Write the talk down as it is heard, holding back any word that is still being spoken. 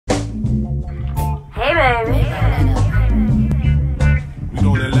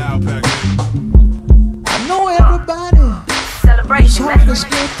It's hard to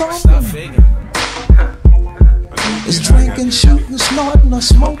get thumping. It's drinking, shooting, snorting, or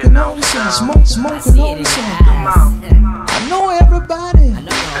smoking on something. Smoking on something. I know everybody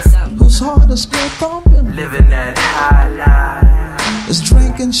who's hard to get thumping. Living that high life. It's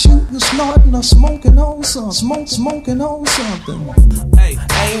drinking, shooting, snorting, or smoking on something. Smoking on something. Hey,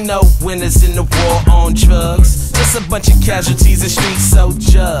 ain't no winners in the war on drugs. Just a bunch of casualties and street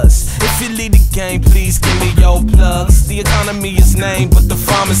soldiers. If you lead the game, please give me your plugs. The economy is name, but the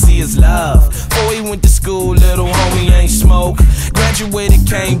pharmacy is love. Before he went to school, little homie ain't smoke. Graduated,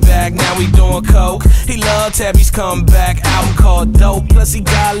 came back, now he doing coke. He loved Tabby's comeback album called Dope. Plus he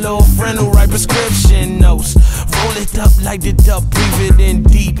got a little friend who write prescription notes. Roll it up, light it up, breathe it in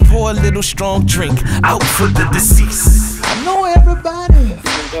deep. Pour a little strong drink out for the deceased. I know everybody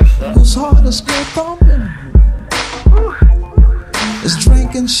who's hard to get thumping. It's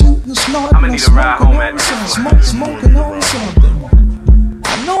drinking, shooting, snorting, or smoking on something. Smoking on something.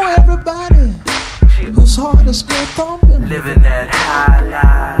 I know everybody who's hard to get thumping. Living that high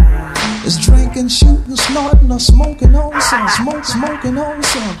life. It's drinking, shooting, snorting, or smoking on something. Smoking on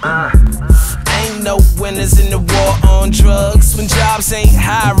something. Ain't no winners in the war on drugs. When jobs ain't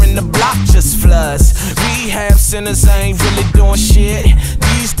hiring, the block just floods. Rehab centers ain't really doing shit.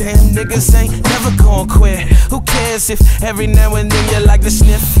 These damn niggas ain't never gonna quit. Who cares if every now and then you like to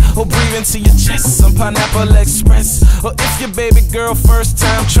sniff or breathe into your chest some Pineapple Express? Or if your baby girl first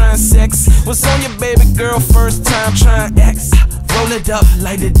time trying sex was on your baby girl first time trying X. Roll it up,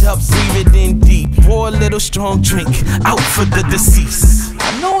 light it up, breathe it in deep. Pour a little strong drink out for the deceased.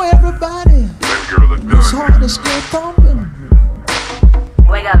 I know everybody who's hard to get thumping.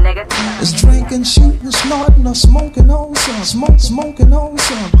 Wake up, nigga. It's drinking, shooting, snorting, or smoking on something. Smoking on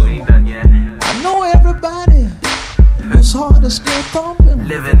something. I know everybody who's hard to get thumping.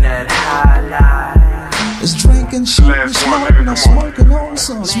 Living that high life. It's drinking, shooting, snorting, or smoking on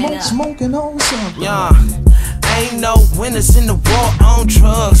something. Smoking on something. Yeah. Ain't no winners in the war on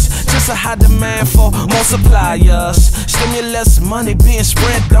drugs. Just a high demand for more suppliers. Stimulus money being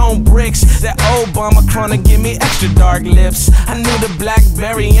spread on bricks. That Obama chronic give me extra dark lips. I knew the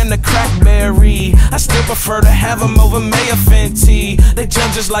blackberry and the crackberry. I still prefer to have them over Mayor Fenty. They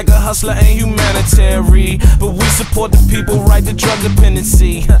judge us like a hustler ain't humanitarian. But we support the people right to drug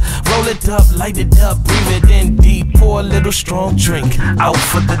dependency. Roll it up, light it up, breathe it in deep. Pour a little strong drink out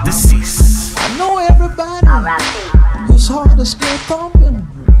for the deceased. I know everybody who's hard to get thumping.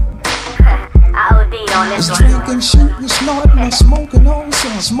 I OD on this it's one. drinking, shooting, snorting, or smoking on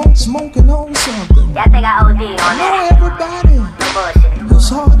something. Smoking on something. Yeah, I think I OD on I know that. everybody No bullshit. who's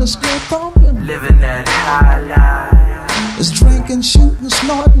hard to get thumping. Living that high life. It's drinking, shooting,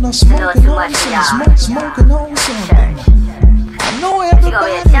 snorting, or smoking on something. Smoking on something. I know She gonna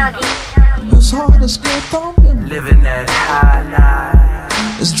be a everybody junkie. who's hard to get thumping. Living that high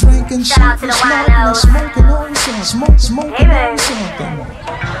life. It's drinking, Shout out to shooting, the snorting, or winos. smoking on something. Smoking Hey, on baby. something.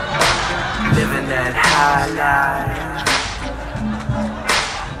 Living that high life.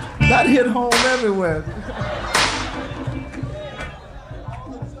 That hit home everywhere.